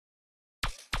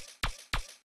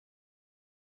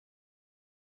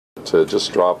To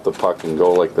just drop the puck and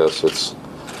go like this, it's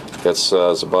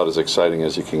about as exciting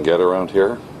as you can get around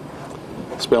here.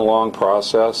 It's been a long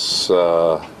process.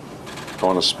 I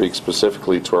want to speak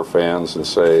specifically to our fans and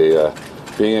say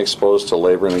being exposed to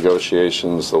labor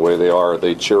negotiations the way they are,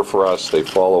 they cheer for us, they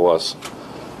follow us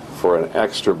for an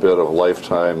extra bit of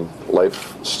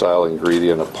lifestyle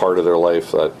ingredient, a part of their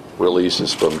life that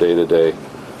releases from day to day,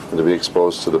 and to be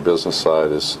exposed to the business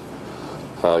side is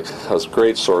a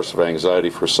great source of anxiety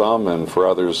for some, and for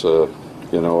others, a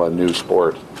new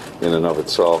sport in and of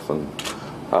itself. And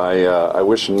I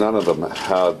wish none of them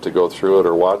had to go through it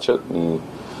or watch it. And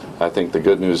I think the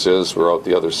good news is we're out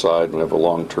the other side, and we have a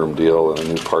long-term deal and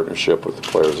a new partnership with the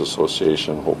Players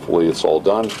Association. Hopefully, it's all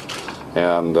done,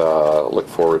 and look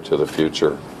forward to the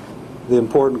future. The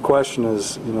important question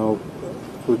is,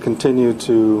 we continue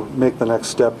to make the next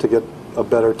step to get a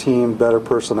better team, better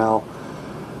personnel.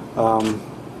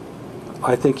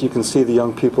 I think you can see the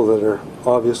young people that are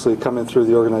obviously coming through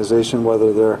the organization,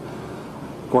 whether they're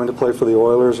going to play for the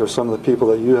Oilers or some of the people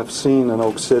that you have seen in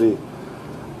Oak City.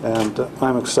 And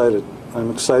I'm excited.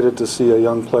 I'm excited to see a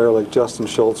young player like Justin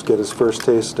Schultz get his first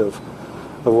taste of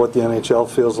what the NHL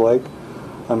feels like.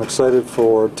 I'm excited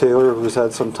for Taylor, who's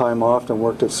had some time off and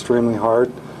worked extremely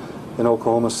hard in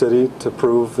Oklahoma City to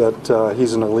prove that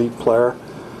he's an elite player.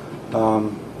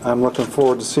 I'm looking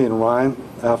forward to seeing Ryan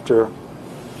after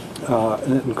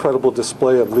an incredible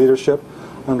display of leadership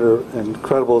under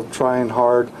incredible trying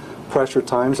hard pressure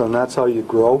times, and that's how you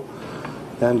grow.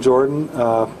 And Jordan,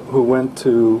 who went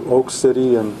to Oak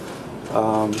City and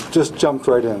just jumped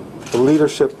right in. The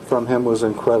leadership from him was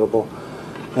incredible.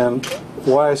 And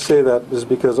why I say that is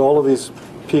because all of these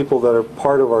people that are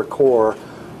part of our core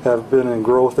have been in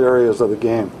growth areas of the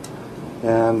game.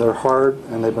 And they're hard,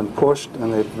 and they've been pushed,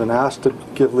 and they've been asked to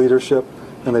give leadership,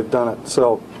 and they've done it.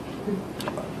 So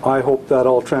I hope that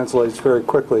all translates very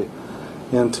quickly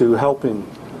into helping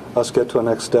us get to a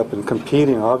next step and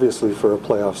competing, obviously, for a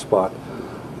playoff spot.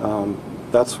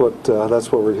 That's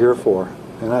what we're here for,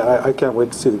 and I can't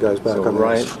wait to see the guys back on the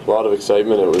ice. A lot of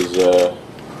excitement. It was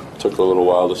took a little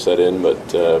while to set in, but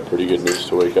pretty good news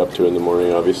to wake up to in the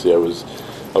morning. Obviously, I was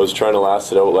trying to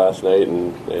last it out last night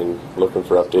and looking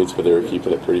for updates, but they were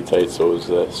keeping it pretty tight, so it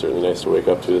was certainly nice to wake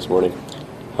up to this morning.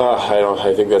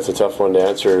 I think that's a tough one to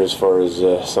answer as far as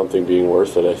something being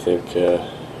worth it. I think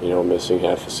missing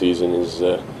half a season is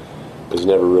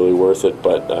never really worth it,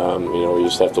 but we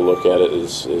just have to look at it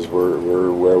as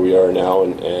we're where we are now,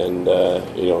 and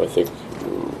I think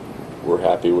we're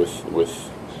happy with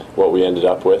what we ended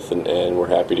up with, and we're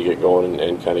happy to get going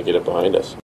and kind of get it behind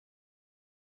us.